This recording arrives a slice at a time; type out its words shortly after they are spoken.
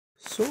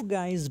So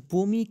guys,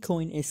 Bome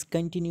coin is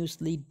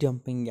continuously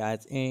dumping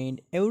guys, and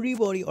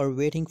everybody are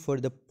waiting for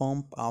the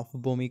pump of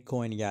Bome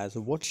coin guys.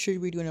 What should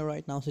we do in a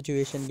right now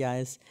situation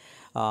guys?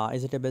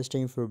 Is it the best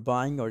time for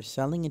buying or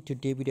selling? In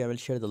today's video I will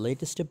share the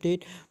latest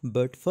update.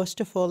 But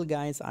first of all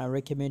guys, I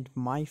recommend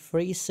my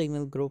free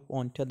signal group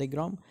on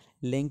Telegram.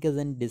 Link is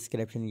in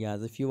description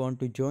guys. If you want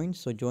to join,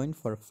 so join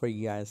for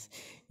free guys.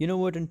 You know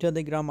what, on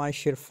Telegram I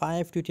share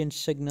 5 to 10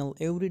 signal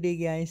every day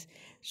guys.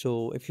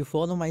 So if you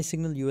follow my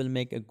signal, you will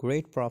make a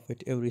great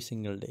profit every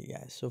single day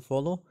guys. So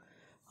follow.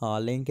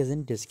 Link is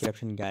in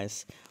description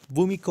guys.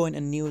 Bome coin,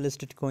 a new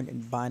listed coin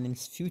in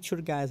Binance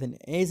future guys, and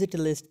as it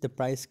lists, the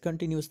price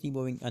continuously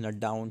moving on a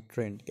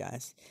downtrend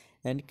guys.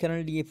 And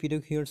currently if you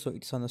look here, so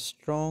it's on a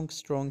strong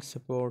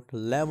support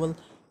level.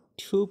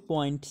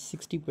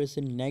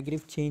 2.60%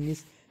 negative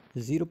changes.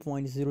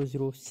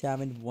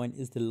 0.0071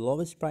 is the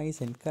lowest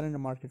price, and current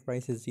market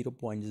price is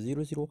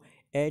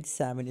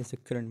 0.0087 is the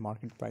current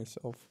market price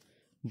of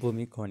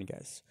Bome coin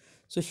guys.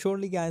 So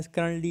surely guys,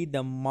 currently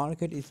the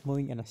market is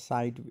moving in a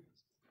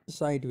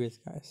sideways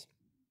guys.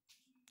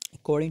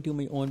 According to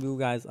my own view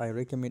guys, I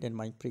recommend in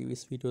my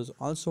previous videos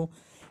also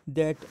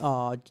that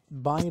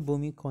buy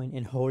Bome coin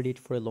and hold it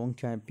for a long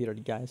time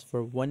period guys,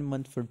 for 1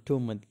 month, for 2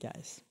 months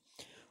guys.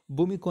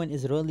 Bome coin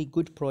is a really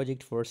good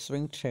project for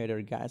swing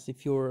trader guys.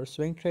 If you're a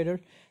swing trader,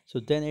 so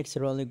then it's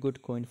a really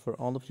good coin for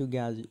all of you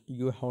guys.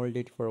 You hold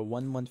it for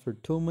 1 month, for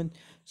 2 months,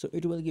 so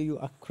it will give you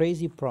a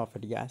crazy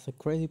profit guys. A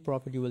crazy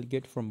profit you will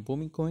get from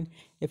Bome coin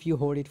if you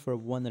hold it for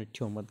 1 or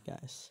 2 months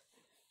guys.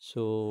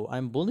 So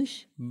I'm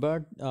bullish,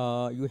 but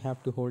you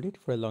have to hold it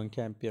for a long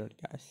time period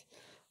guys.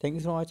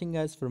 Thanks for watching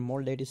guys. For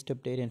more latest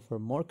update and for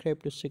more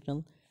crypto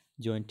signal,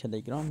 join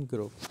Telegram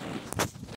group.